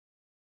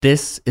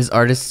This is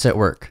Artists at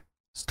Work,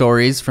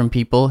 stories from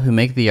people who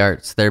make the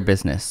arts their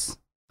business.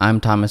 I'm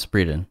Thomas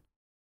Breeden.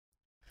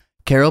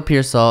 Carol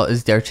Pearsall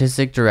is the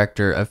artistic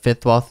director of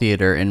Fifth Wall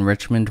Theater in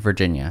Richmond,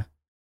 Virginia.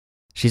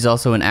 She's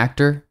also an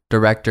actor,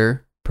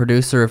 director,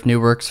 producer of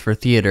new works for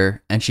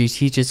theater, and she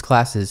teaches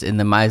classes in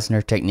the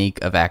Meisner technique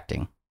of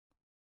acting.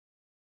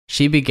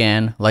 She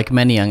began, like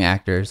many young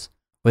actors,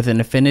 with an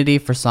affinity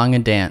for song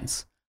and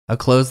dance, a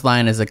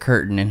clothesline as a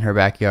curtain in her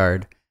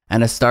backyard,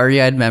 and a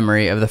starry-eyed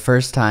memory of the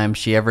first time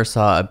she ever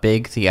saw a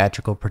big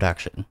theatrical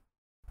production.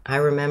 I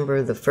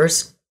remember the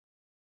first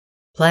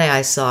play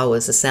I saw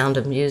was The Sound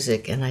of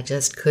Music, and I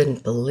just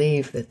couldn't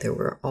believe that there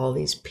were all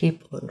these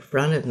people in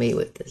front of me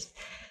with this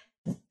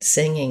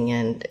singing,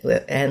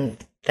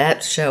 and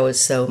that show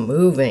is so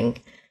moving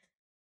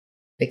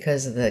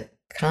because of the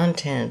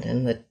content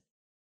and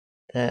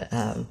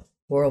the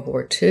World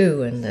War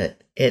II, and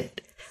that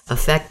it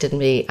affected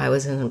me. I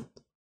was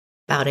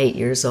about 8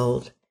 years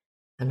old,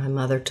 and my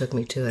mother took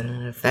me to it,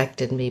 and it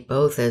affected me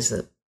both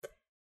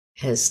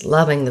as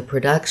loving the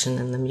production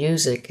and the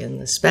music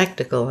and the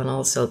spectacle and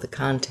also the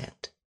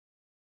content.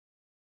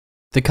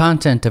 The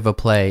content of a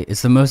play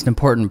is the most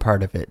important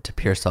part of it to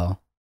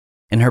Pearsall.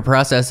 In her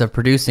process of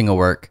producing a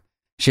work,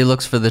 she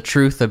looks for the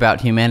truth about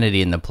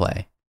humanity in the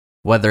play,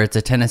 whether it's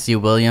a Tennessee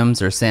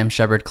Williams or Sam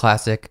Shepard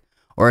classic,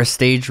 or a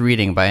stage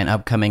reading by an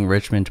upcoming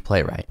Richmond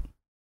playwright.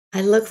 I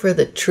look for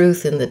the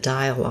truth in the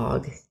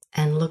dialogue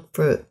and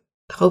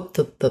hope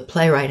the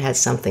playwright has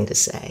something to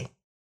say.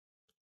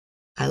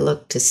 I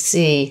look to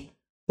see,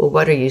 well,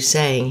 what are you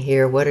saying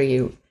here?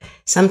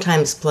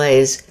 Sometimes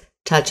plays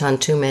touch on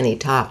too many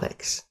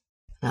topics.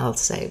 And I'll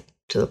say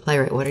to the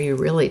playwright, what are you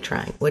really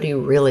trying? What do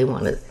you really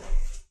want to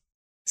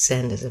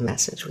send as a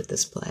message with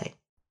this play?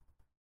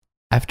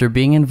 After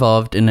being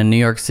involved in a New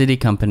York City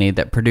company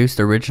that produced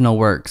original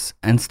works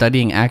and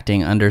studying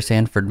acting under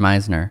Sanford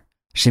Meisner,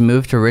 she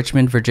moved to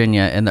Richmond,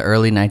 Virginia in the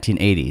early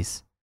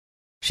 1980s.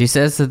 She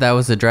says that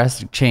was a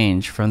drastic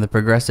change from the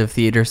progressive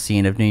theater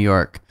scene of New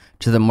York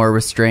to the more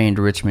restrained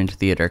Richmond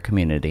theater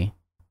community.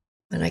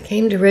 When I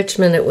came to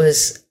Richmond, there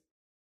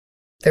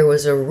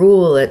was a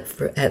rule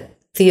at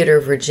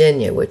Theater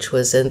Virginia, which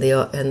was in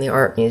the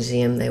art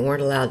museum. They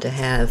weren't allowed to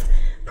have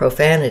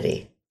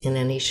profanity in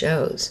any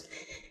shows.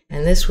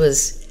 And this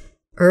was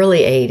early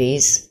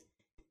 80s.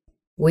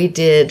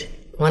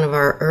 One of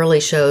our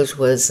early shows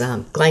was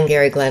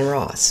Glengarry Glen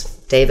Ross,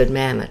 David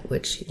Mamet,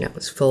 which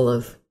was full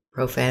of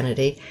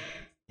profanity.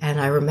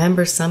 And I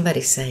remember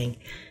somebody saying,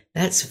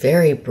 "That's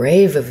very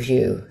brave of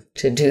you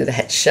to do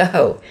that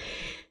show."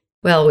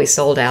 Well, we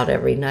sold out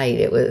every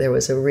night. There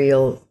was a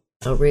real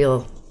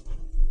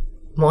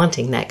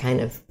wanting that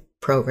kind of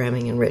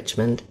programming in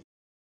Richmond.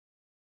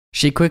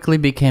 She quickly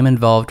became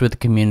involved with the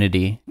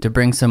community to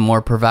bring some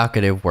more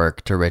provocative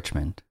work to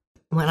Richmond.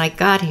 When I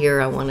got here,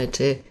 I wanted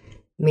to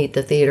meet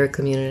the theater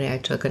community. I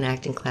took an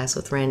acting class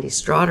with Randy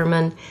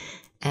Strauderman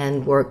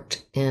and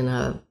worked in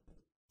a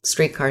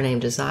Streetcar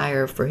Named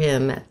Desire for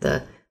him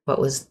at what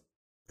was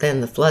then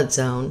the Flood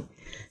Zone.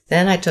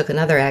 Then I took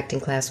another acting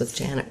class with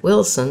Janet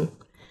Wilson,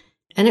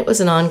 and it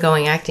was an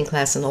ongoing acting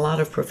class, and a lot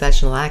of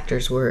professional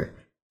actors were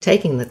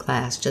taking the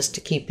class just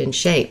to keep in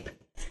shape.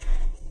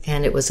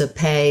 And it was a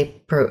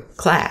pay per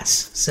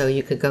class, so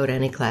you could go to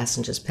any class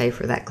and just pay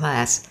for that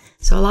class.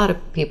 So a lot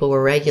of people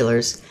were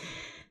regulars.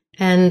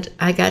 And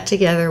I got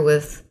together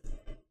with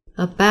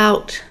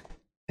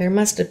there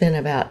must have been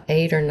about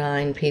 8 or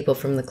 9 people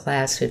from the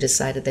class who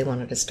decided they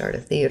wanted to start a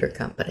theater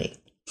company.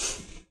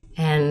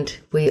 And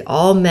we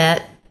all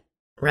met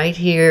right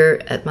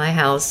here at my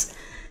house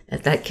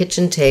at that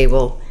kitchen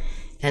table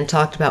and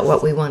talked about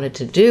what we wanted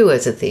to do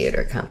as a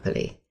theater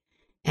company.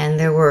 And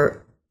there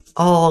were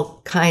all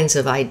kinds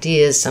of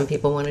ideas. Some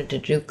people wanted to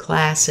do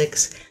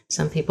classics.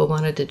 Some people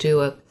wanted to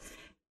do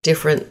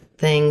different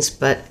things.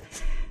 But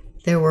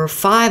there were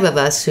 5 of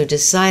us who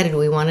decided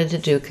we wanted to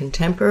do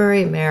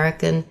contemporary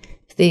American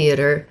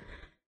theater,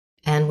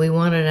 and we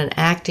wanted an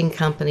acting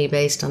company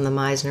based on the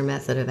Meisner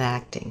method of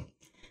acting.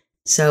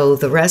 So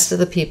the rest of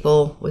the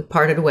people we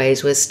parted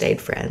ways with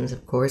stayed friends.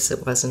 Of course,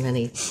 it wasn't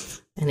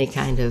any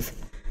kind of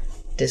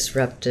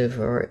disruptive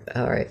or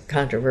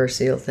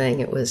controversial thing.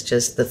 It was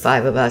just the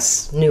 5 of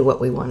us knew what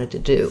we wanted to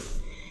do.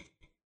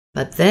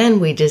 But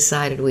then we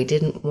decided we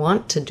didn't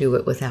want to do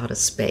it without a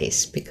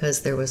space,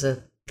 because there was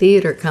a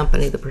theater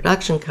company, the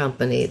production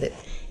company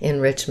in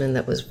Richmond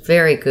that was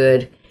very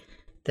good,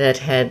 that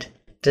had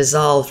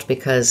dissolved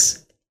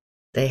because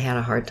they had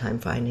a hard time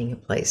finding a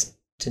place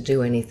to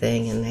do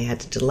anything, and they had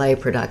to delay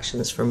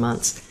productions for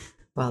months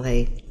when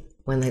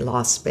they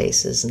lost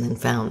spaces and then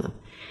found them.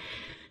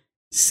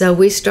 So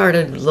we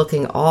started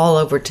looking all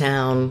over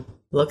town,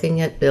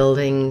 looking at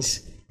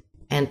buildings,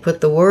 and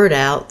put the word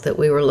out that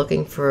we were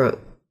looking for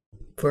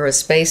a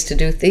space to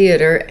do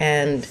theater.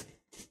 And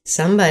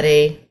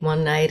somebody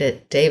one night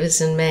at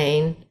Davis in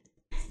Maine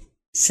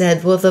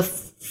said, "Well, the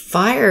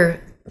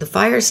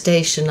fire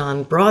station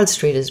on Broad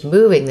Street is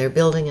moving. They're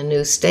building a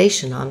new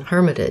station on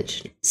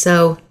Hermitage."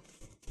 So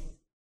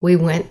we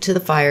went to the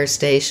fire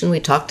station. We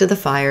talked to the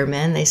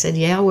firemen. They said,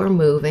 yeah, we're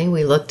moving.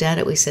 We looked at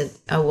it. We said,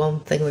 oh, one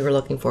thing we were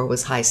looking for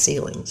was high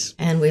ceilings.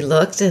 And we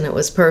looked, and it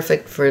was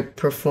perfect for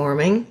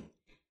performing.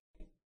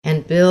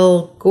 And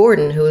Bill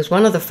Gordon, who was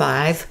one of the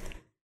five,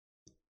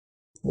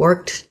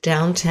 worked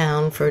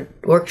downtown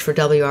worked for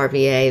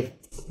WRVA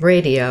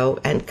radio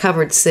and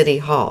covered City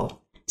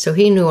Hall. So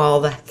he knew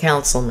all the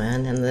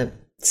councilmen and the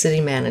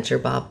city manager,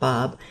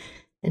 Bob.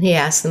 And he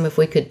asked them if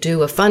we could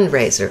do a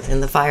fundraiser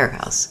in the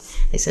firehouse.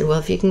 They said, well,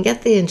 if you can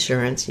get the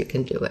insurance, you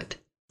can do it.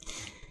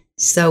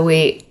 So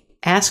we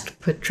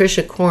asked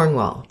Patricia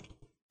Cornwell,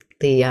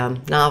 the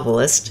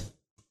novelist,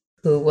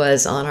 who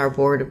was on our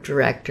board of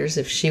directors,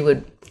 if she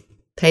would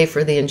pay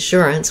for the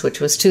insurance, which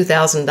was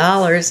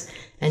 $2,000.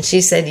 And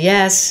she said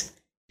yes.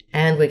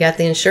 And we got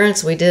the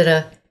insurance. We did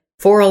a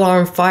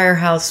 4-alarm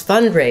firehouse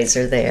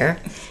fundraiser there.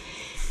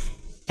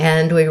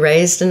 And we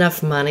raised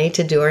enough money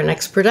to do our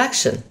next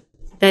production.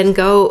 Then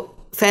go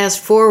fast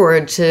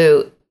forward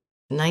to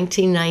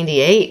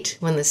 1998,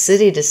 when the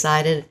city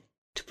decided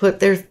to put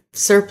their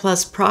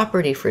surplus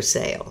property for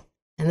sale.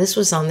 And this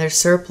was on their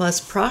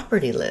surplus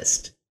property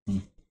list.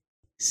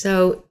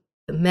 So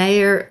the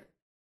mayor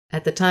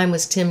at the time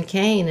was Tim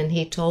Kaine, and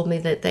he told me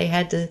that they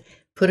had to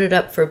put it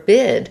up for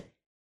bid.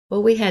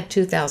 Well, we had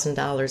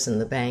 $2,000 in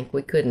the bank.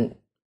 We couldn't.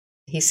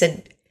 He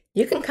said,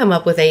 you can come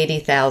up with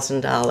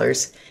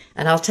 $80,000,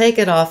 and I'll take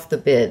it off the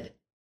bid,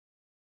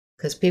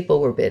 because people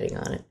were bidding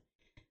on it.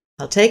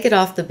 I'll take it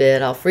off the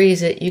bid. I'll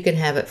freeze it. You can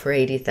have it for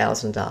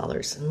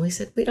 $80,000. And we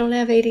said, we don't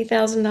have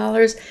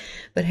 $80,000.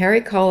 But Harry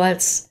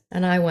Koletz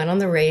and I went on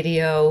the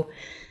radio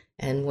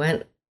and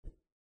went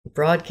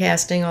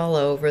broadcasting all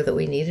over that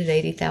we needed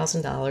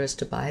 $80,000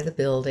 to buy the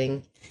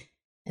building.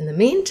 In the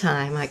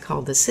meantime, I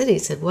called the city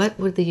and said, what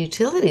would the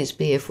utilities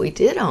be if we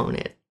did own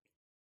it?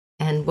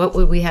 And what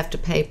would we have to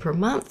pay per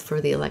month for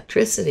the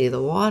electricity,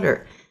 the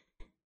water?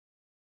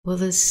 Well,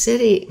 the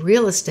city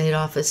real estate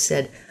office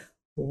said,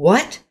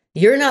 what?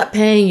 You're not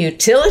paying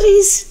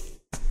utilities?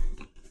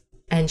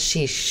 And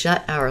she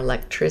shut our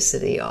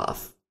electricity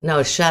off.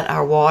 No, shut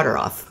our water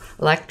off.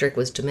 Electric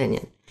was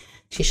Dominion.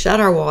 She shut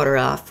our water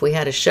off. We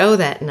had a show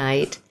that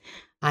night.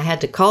 I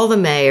had to call the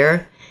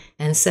mayor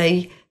and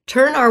say,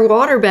 turn our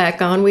water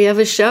back on. We have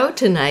a show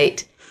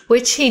tonight,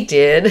 which he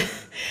did.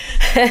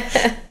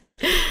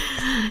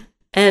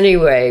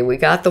 Anyway, we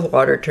got the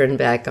water turned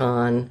back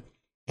on,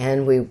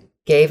 and we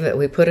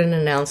put an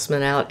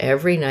announcement out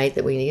every night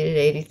that we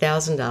needed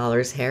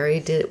 $80,000.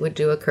 Harry would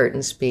do a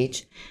curtain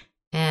speech,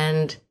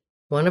 and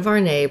one of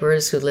our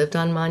neighbors who lived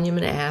on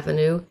Monument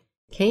Avenue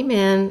came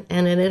in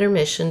and at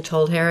intermission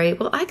told Harry,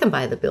 well, I can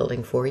buy the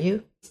building for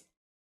you.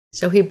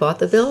 So he bought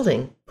the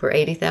building for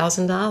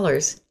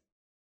 $80,000,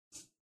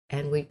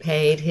 and we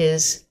paid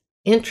his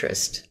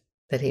interest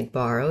that he'd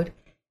borrowed,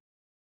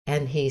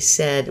 and he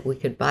said we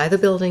could buy the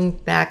building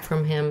back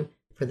from him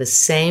for the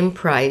same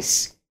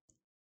price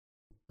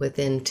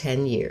within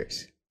 10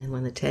 years. And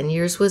when the 10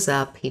 years was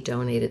up, he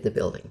donated the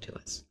building to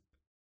us.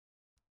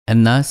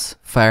 And thus,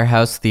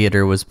 Firehouse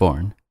Theater was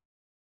born.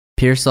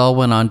 Pearsall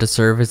went on to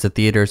serve as the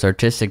theater's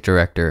artistic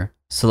director,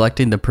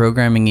 selecting the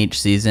programming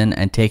each season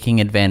and taking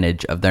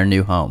advantage of their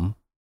new home.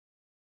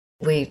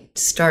 We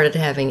started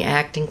having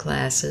acting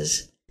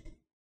classes.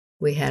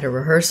 We had a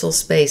rehearsal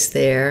space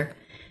there.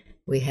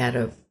 We had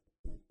a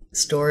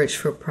storage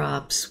for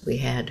props. We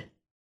had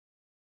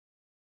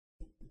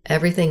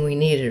everything we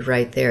needed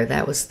right there.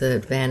 That was the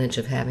advantage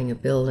of having a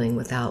building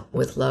with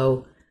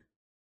low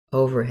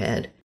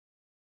overhead.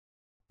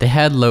 They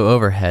had low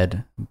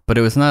overhead, but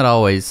it was not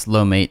always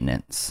low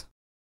maintenance.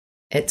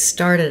 It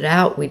started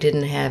out, we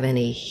didn't have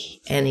any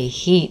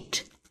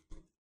heat.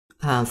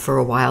 For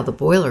a while, the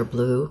boiler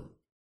blew.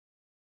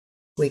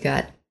 We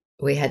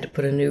had to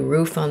put a new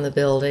roof on the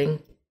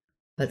building,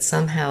 but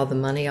somehow the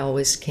money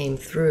always came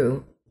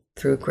through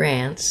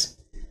grants.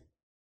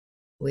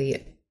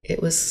 It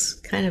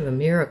was kind of a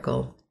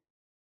miracle.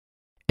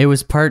 It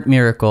was part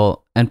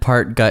miracle and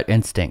part gut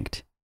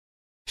instinct.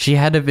 She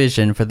had a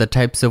vision for the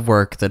types of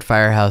work that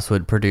Firehouse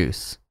would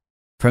produce.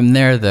 From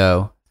there,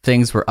 though,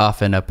 things were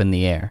often up in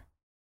the air.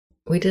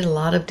 We did a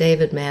lot of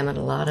David Mamet,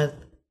 a lot of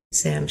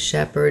Sam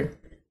Shepard.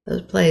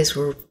 Those plays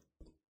were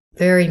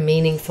very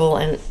meaningful,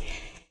 and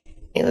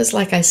it was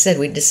like I said,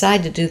 we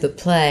decided to do the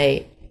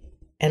play,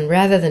 and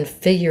rather than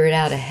figure it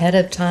out ahead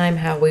of time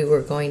how we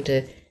were going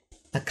to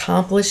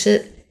accomplish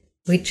it,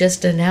 we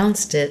just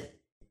announced it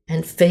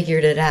and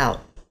figured it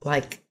out.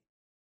 Like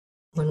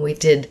when we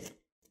did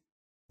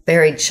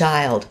Buried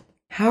Child,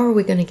 how are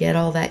we going to get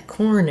all that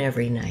corn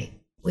every night?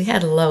 We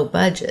had a low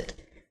budget.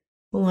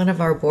 One of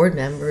our board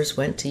members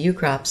went to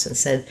Ukrops and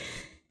said,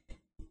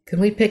 can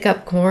we pick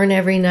up corn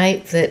every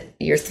night that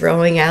you're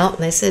throwing out?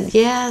 And they said,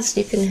 yes,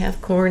 you can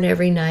have corn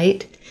every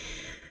night.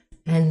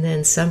 And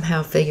then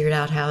somehow figured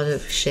out how to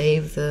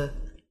shave the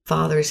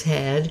father's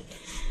head.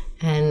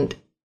 And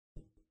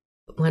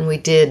when we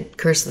did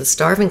Curse of the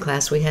Starving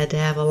class, we had to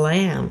have a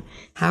lamb.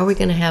 How are we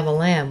going to have a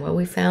lamb? Well,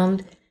 we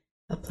found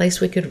a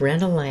place we could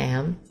rent a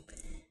lamb.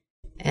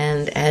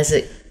 And as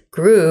it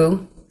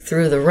grew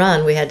through the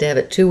run, we had to have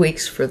it 2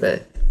 weeks for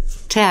the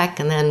tech,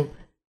 and then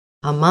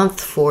a month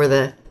for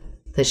the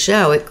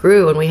show, it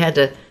grew, and we had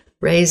to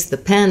raise the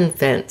pen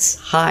fence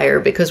higher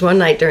because one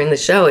night during the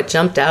show, it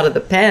jumped out of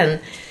the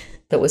pen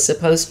that was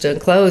supposed to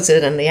enclose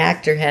it, and the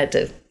actor had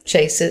to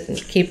chase it and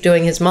keep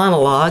doing his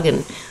monologue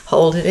and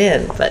hold it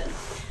in. But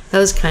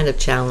those kind of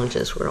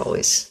challenges were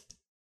always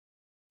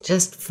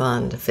just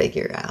fun to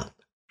figure out.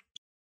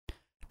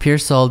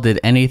 Pearsall did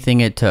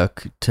anything it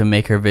took to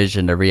make her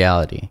vision a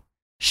reality.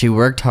 She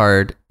worked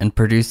hard and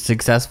produced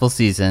successful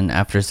season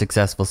after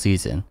successful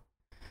season.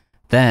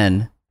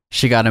 Then,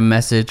 she got a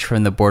message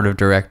from the board of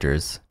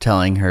directors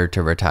telling her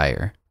to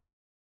retire.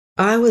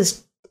 I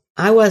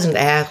wasn't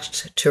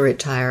asked to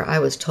retire. I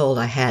was told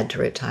I had to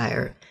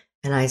retire.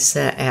 And I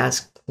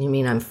asked, "You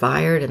mean I'm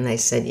fired?" And they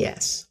said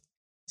yes.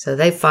 So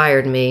they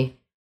fired me.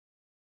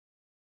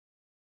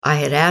 I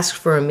had asked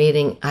for a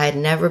meeting. I had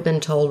never been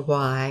told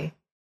why.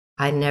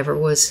 I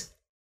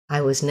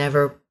was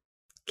never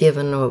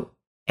given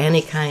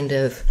any kind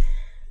of,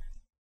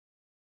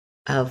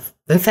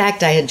 in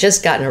fact, I had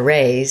just gotten a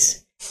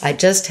raise. I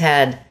just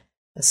had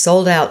a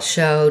sold-out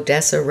show,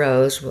 Dessa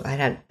Rose. I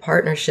had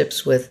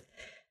partnerships with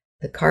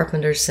the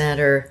Carpenter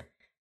Center.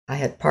 I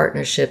had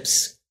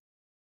partnerships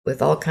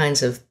with all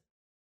kinds of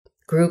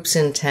groups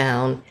in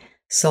town,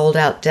 sold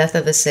out Death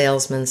of a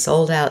Salesman,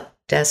 sold out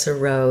Dessa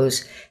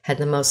Rose, had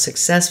the most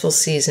successful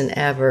season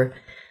ever.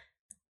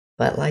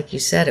 But like you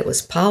said, it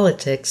was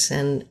politics,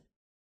 and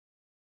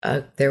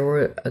there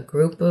were a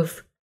group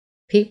of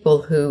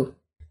people who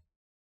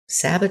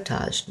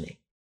sabotaged me.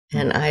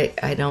 And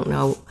I don't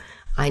know,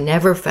 I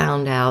never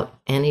found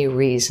out any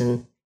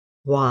reason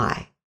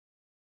why.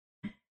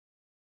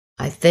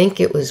 I think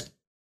it was,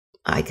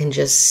 I can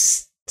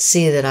just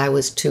see that I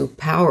was too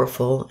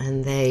powerful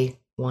and they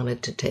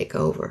wanted to take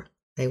over.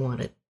 They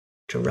wanted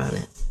to run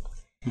it.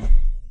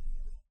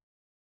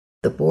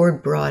 The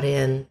board brought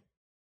in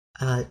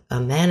a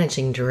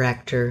managing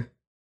director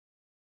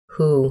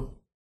who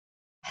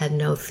had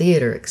no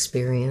theater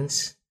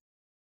experience,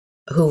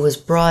 who was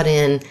brought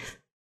in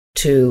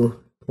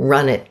to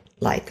run it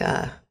like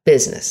a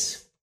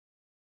business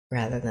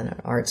rather than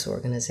an arts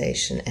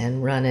organization,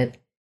 and run it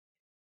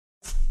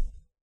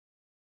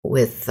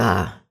with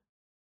no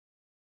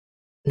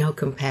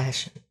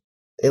compassion.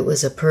 It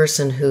was a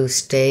person who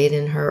stayed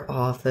in her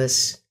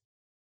office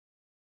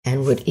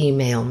and would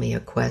email me a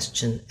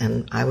question,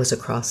 and I was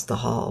across the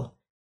hall.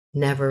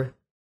 Never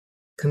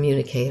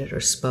communicated or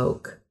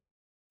spoke,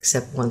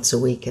 except once a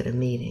week at a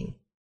meeting.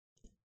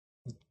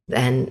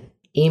 And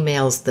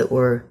emails that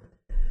were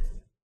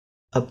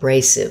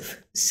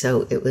abrasive.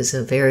 So it was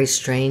a very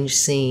strange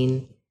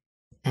scene.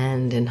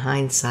 And in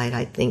hindsight,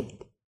 I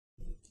think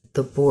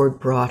the board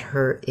brought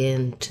her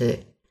in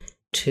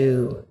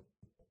to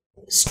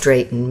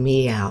straighten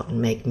me out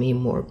and make me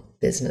more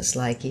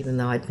businesslike. Even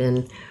though I'd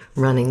been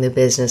running the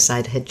business,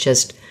 I had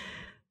just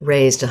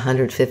raised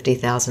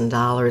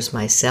 $150,000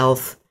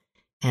 myself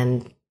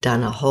and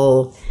done a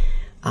whole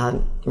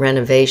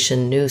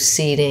renovation, new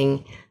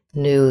seating,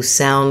 new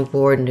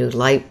soundboard, new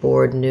light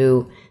board,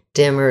 new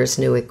dimmers,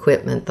 new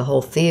equipment. The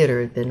whole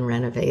theater had been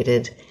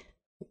renovated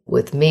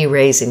with me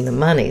raising the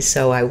money.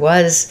 So I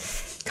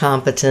was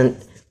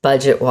competent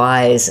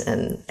budget-wise,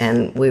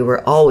 and we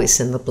were always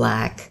in the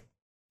black.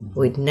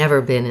 We'd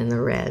never been in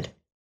the red.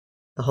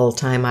 The whole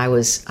time I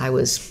was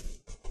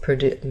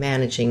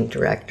managing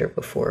director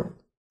before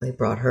they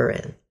brought her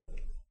in.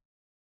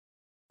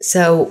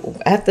 So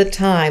at the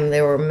time,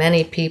 there were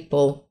many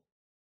people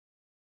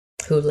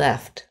who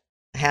left.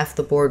 Half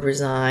the board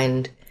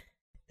resigned.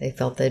 They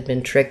felt they'd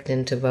been tricked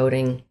into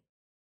voting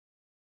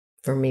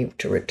for me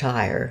to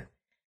retire.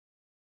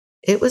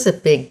 It was a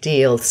big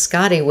deal.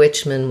 Scotty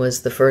Wichman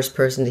was the first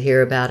person to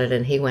hear about it,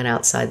 and he went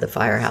outside the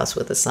firehouse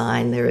with a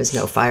sign, "There is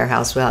no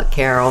firehouse without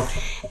Carol."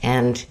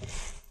 And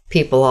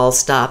people all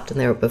stopped,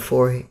 and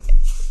before he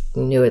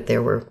knew it,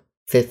 there were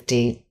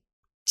 50,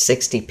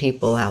 60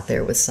 people out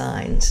there with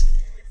signs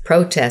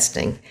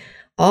protesting.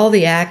 All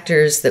the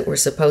actors that were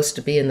supposed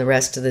to be in the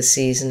rest of the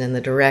season and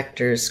the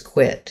directors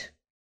quit.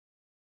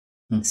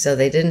 So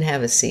they didn't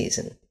have a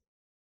season.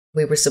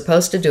 We were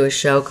supposed to do a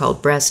show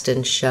called Breast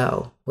and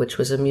Show, which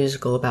was a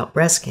musical about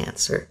breast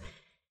cancer.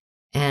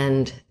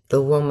 And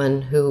the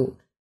woman who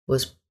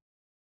was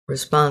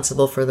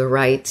responsible for the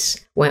rights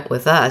went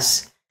with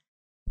us.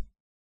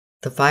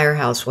 The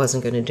firehouse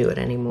wasn't going to do it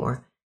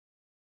anymore.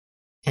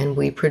 And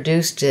we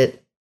produced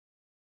it.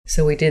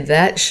 So we did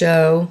that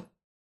show,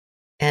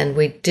 and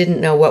we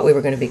didn't know what we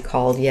were going to be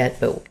called yet,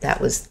 but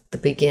that was the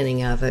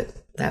beginning of it.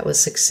 That was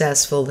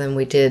successful. Then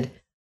we did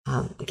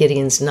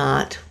Gideon's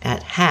Knot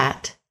at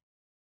Hat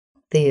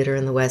Theater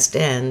in the West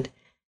End.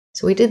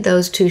 So we did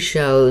those two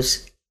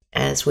shows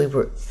as we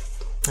were.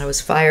 I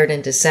was fired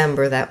in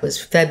December. That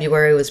was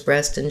February was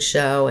Breast and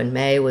Show, and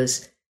May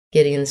was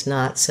Gideon's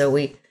Knot. So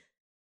we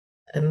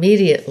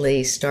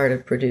immediately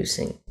started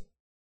producing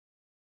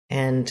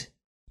and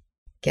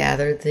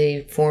gathered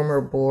the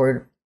former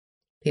board,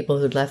 people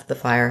who'd left the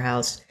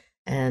firehouse,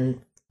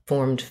 and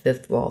formed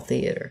Fifth Wall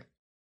Theater.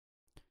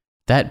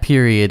 That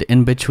period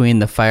in between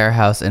the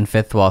Firehouse and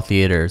Fifth Wall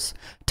theaters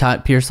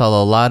taught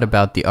Pearsall a lot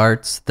about the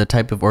arts, the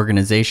type of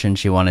organization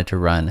she wanted to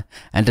run,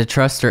 and to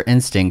trust her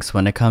instincts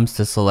when it comes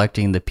to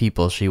selecting the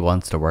people she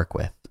wants to work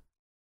with.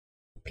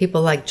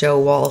 People like Joe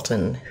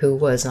Walton, who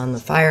was on the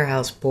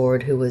Firehouse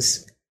board, who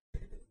was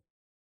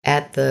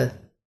at the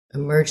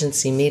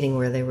emergency meeting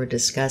where they were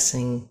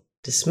dismissing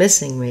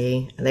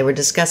me. They were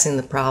discussing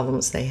the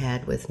problems they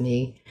had with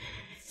me.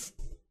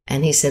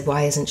 And he said,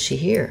 "Why isn't she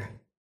here?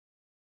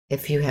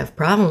 If you have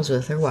problems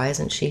with her, why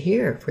isn't she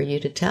here for you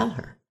to tell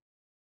her?"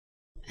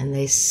 And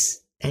he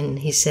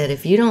said,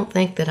 "If you don't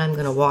think that I'm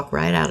going to walk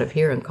right out of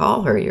here and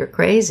call her, you're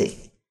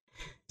crazy."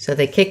 So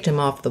they kicked him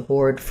off the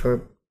board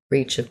for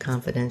breach of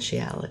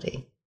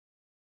confidentiality.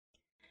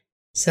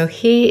 So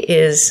he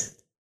is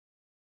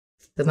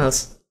the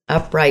most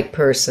upright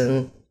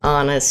person,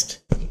 honest,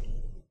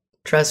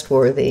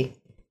 trustworthy,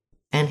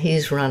 and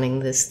he's running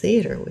this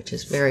theater, which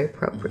is very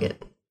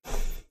appropriate.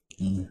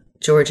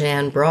 George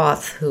Ann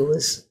Broth, who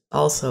was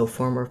also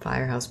former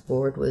Firehouse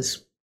board,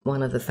 was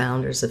one of the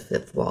founders of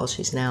Fifth Wall.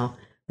 She's now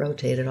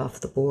rotated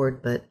off the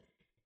board, but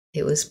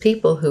it was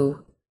people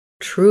who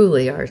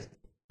truly are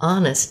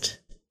honest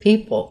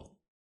people.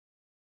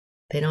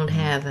 They don't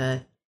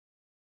have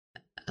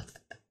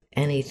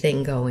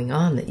anything going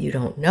on that you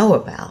don't know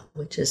about,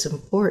 which is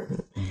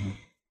important.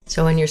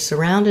 So when you're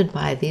surrounded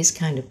by these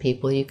kind of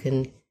people, you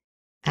can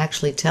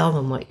actually tell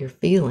them what you're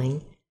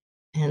feeling,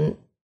 and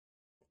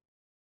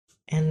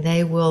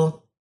they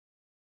will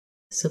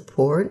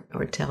support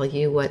or tell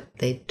you what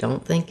they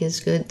don't think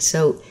is good.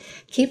 So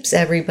keeps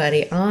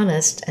everybody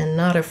honest and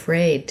not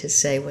afraid to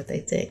say what they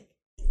think.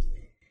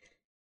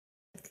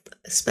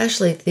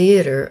 Especially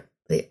theater,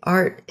 the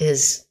art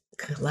is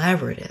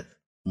collaborative.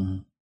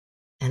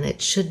 And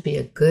it should be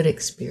a good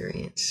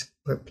experience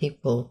where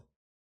people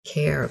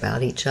care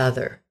about each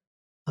other.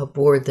 A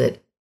board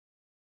that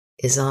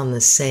is on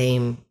the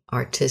same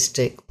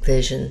artistic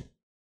vision,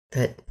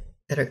 that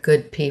are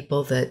good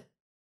people, that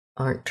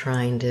aren't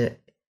trying to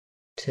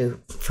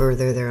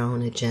further their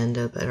own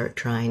agenda, but are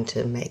trying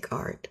to make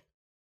art.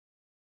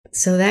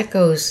 So that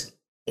goes,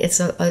 it's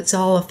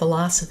all a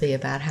philosophy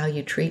about how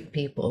you treat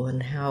people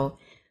and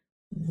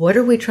what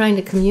are we trying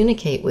to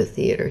communicate with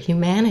theater?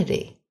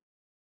 Humanity.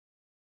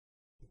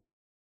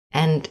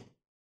 And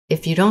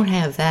if you don't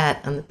have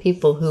that on the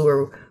people who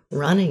are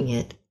running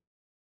it,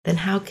 then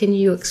how can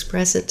you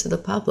express it to the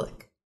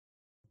public?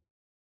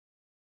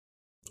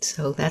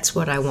 So that's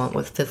what I want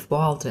with Fifth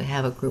Wall, to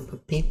have a group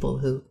of people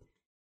who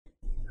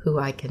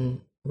I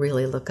can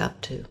really look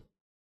up to.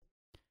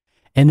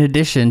 In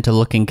addition to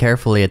looking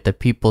carefully at the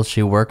people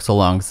she works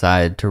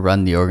alongside to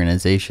run the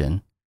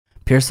organization,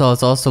 Pearsall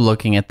is also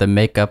looking at the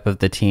makeup of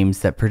the teams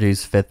that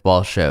produce Fifth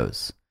Wall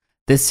shows.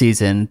 This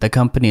season, the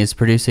company is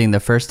producing the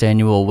first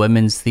annual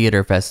Women's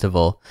Theater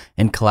Festival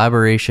in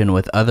collaboration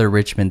with other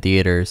Richmond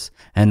theaters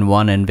and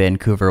one in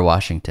Vancouver,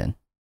 Washington.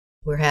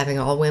 We're having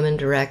all women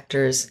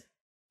directors,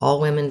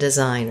 all women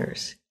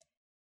designers.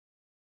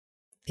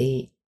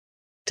 The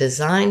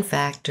design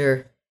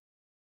factor,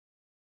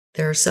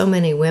 there are so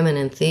many women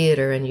in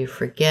theater, and you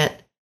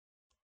forget.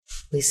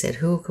 We said,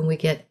 who can we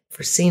get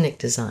for scenic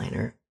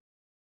designer?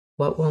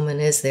 What woman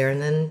is there?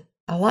 And then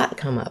a lot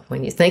come up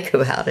when you think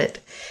about it.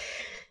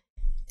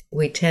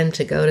 We tend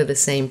to go to the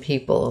same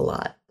people a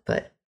lot,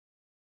 but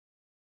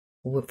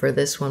for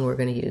this one, we're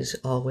going to use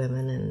all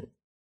women, and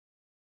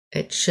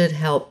it should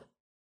help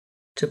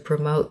to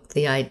promote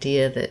the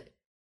idea that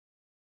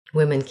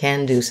women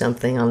can do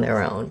something on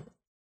their own.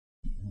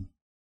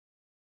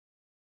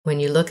 When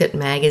you look at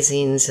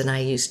magazines, and I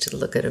used to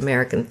look at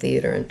American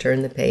theater and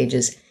turn the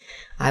pages,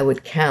 I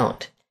would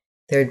count.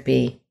 There'd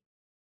be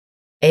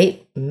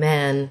 8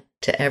 men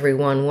to every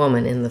 1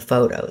 woman in the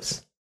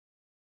photos.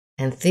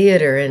 And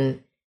theater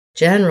in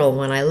general,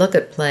 when I look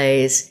at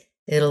plays,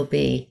 it'll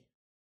be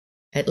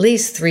at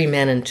least 3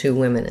 men and 2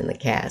 women in the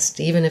cast,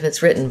 even if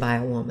it's written by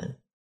a woman.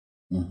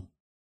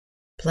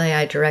 Play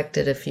I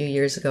directed a few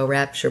years ago,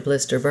 Rapture,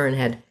 Blister, Burn,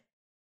 had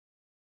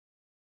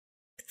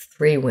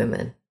 3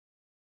 women.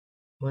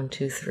 1,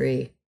 2,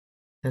 3,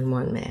 and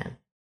 1 man.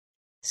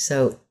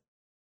 So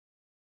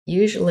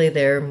usually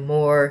there are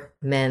more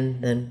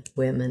men than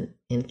women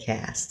in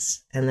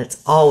casts, and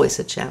that's always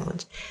a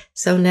challenge.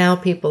 So now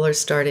people are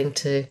starting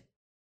to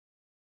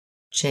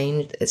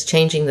change. It's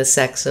changing the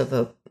sex of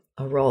a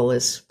role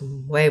is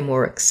way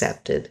more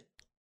accepted,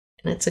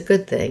 and it's a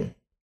good thing.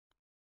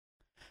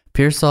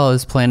 Pearsall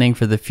is planning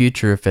for the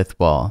future of Fifth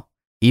Wall,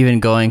 even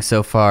going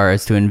so far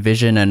as to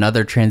envision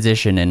another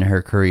transition in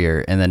her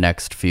career in the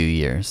next few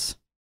years.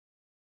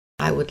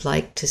 I would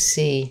like to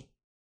see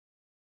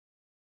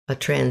a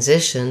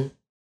transition.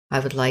 I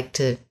would like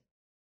to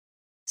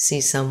see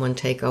someone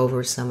take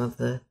over some of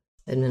the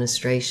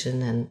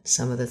administration and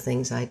some of the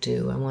things I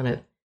do. I want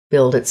to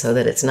build it so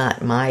that it's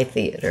not my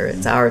theater,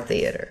 it's our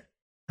theater.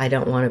 I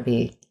don't want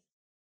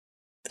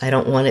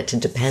it to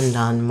depend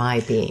on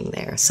my being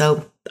there.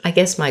 So I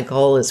guess my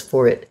goal is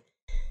for it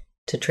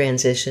to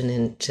transition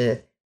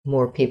into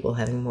more people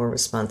having more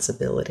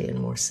responsibility and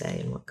more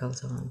say in what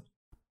goes on.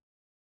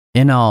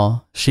 In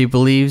all, she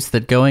believes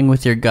that going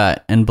with your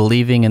gut and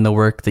believing in the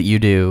work that you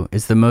do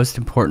is the most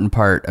important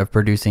part of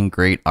producing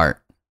great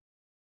art.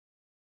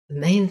 The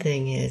main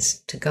thing is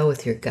to go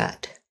with your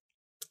gut.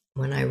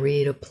 When I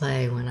read a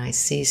play, when I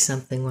see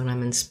something, when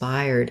I'm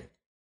inspired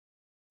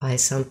by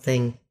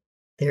something,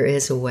 there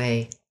is a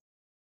way.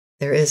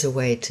 There is a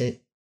way to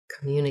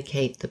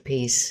communicate the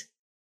piece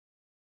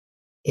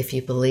if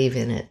you believe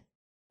in it.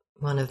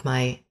 One of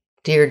my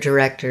dear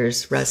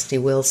directors, Rusty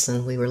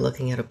Wilson, we were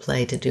looking at a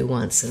play to do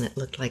once, and it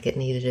looked like it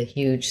needed a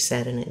huge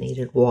set, and it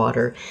needed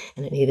water,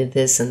 and it needed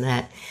this and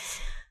that.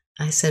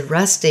 I said,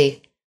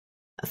 Rusty,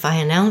 if I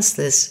announce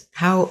this,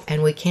 how,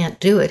 and we can't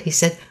do it? He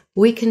said,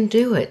 we can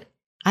do it.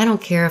 I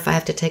don't care if I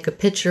have to take a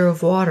pitcher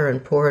of water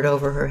and pour it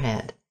over her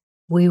head.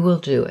 We will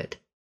do it.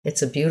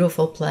 It's a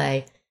beautiful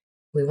play.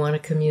 We want to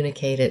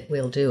communicate it.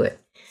 We'll do it.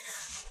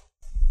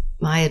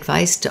 My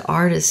advice to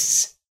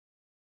artists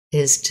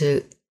is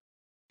to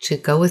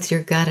go with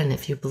your gut, and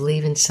if you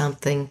believe in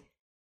something,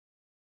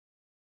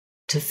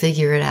 to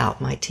figure it out.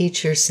 My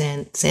teacher,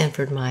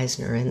 Sanford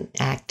Meisner, in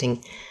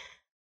acting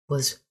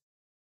was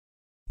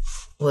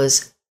one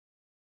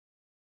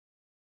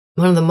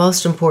of the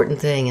most important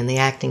thing in the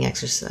acting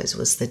exercise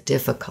was the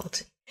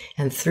difficulty.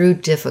 And through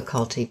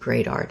difficulty,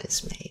 great art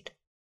is made.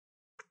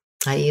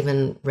 I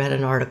even read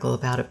an article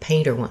about a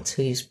painter once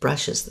who used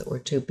brushes that were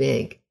too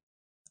big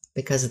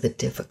because of the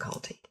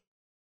difficulty.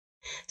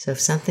 So if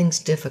something's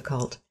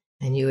difficult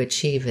and you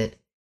achieve it,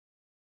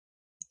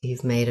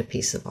 you've made a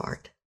piece of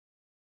art.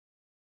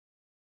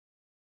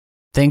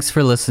 Thanks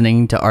for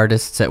listening to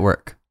Artists at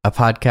Work, a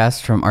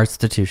podcast from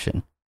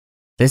Artstitution.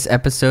 This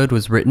episode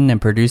was written and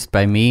produced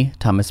by me,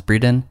 Thomas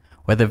Breeden,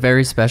 with a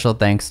very special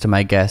thanks to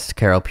my guest,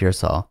 Carol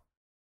Pearsall.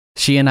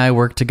 She and I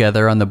work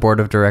together on the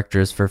board of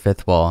directors for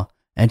Fifth Wall,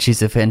 and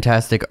she's a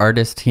fantastic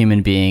artist,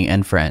 human being,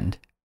 and friend.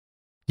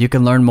 You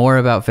can learn more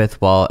about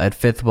Fifth Wall at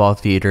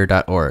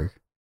fifthwalltheater.org.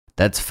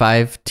 That's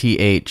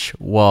 5th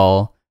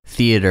Wall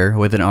Theater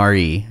with an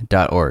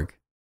RE.org.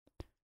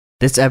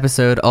 This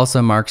episode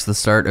also marks the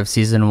start of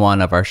season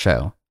 1 of our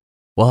show.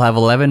 We'll have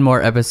 11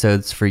 more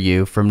episodes for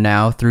you from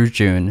now through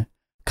June,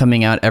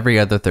 coming out every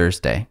other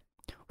Thursday.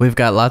 We've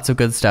got lots of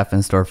good stuff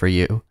in store for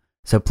you,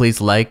 so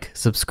please like,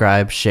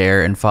 subscribe,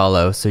 share, and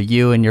follow so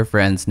you and your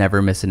friends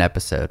never miss an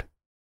episode.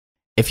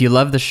 If you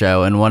love the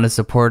show and want to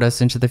support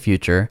us into the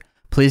future,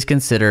 please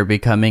consider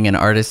becoming an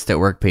Artist at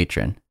Work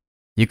patron.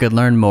 You could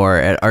learn more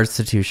at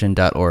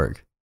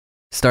artstitution.org.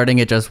 Starting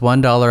at just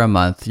 $1 a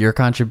month, your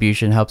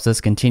contribution helps us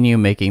continue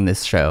making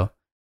this show,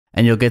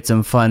 and you'll get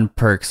some fun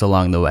perks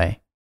along the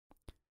way.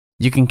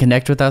 You can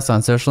connect with us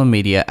on social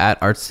media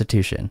at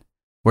Artstitution.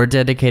 We're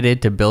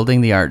dedicated to building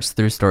the arts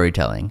through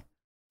storytelling.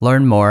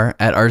 Learn more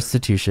at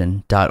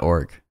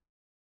artstitution.org.